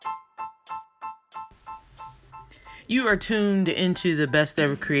You are tuned into the Best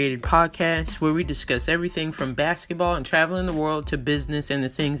Ever Created podcast, where we discuss everything from basketball and traveling the world to business and the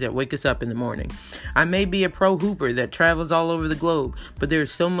things that wake us up in the morning. I may be a pro hooper that travels all over the globe, but there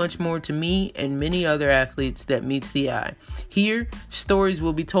is so much more to me and many other athletes that meets the eye. Here, stories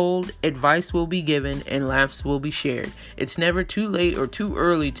will be told, advice will be given, and laughs will be shared. It's never too late or too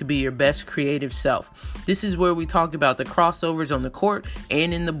early to be your best creative self. This is where we talk about the crossovers on the court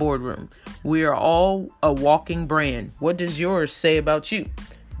and in the boardroom. We are all a walking brand. What does yours say about you?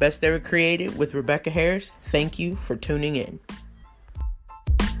 Best Ever Created with Rebecca Harris. Thank you for tuning in.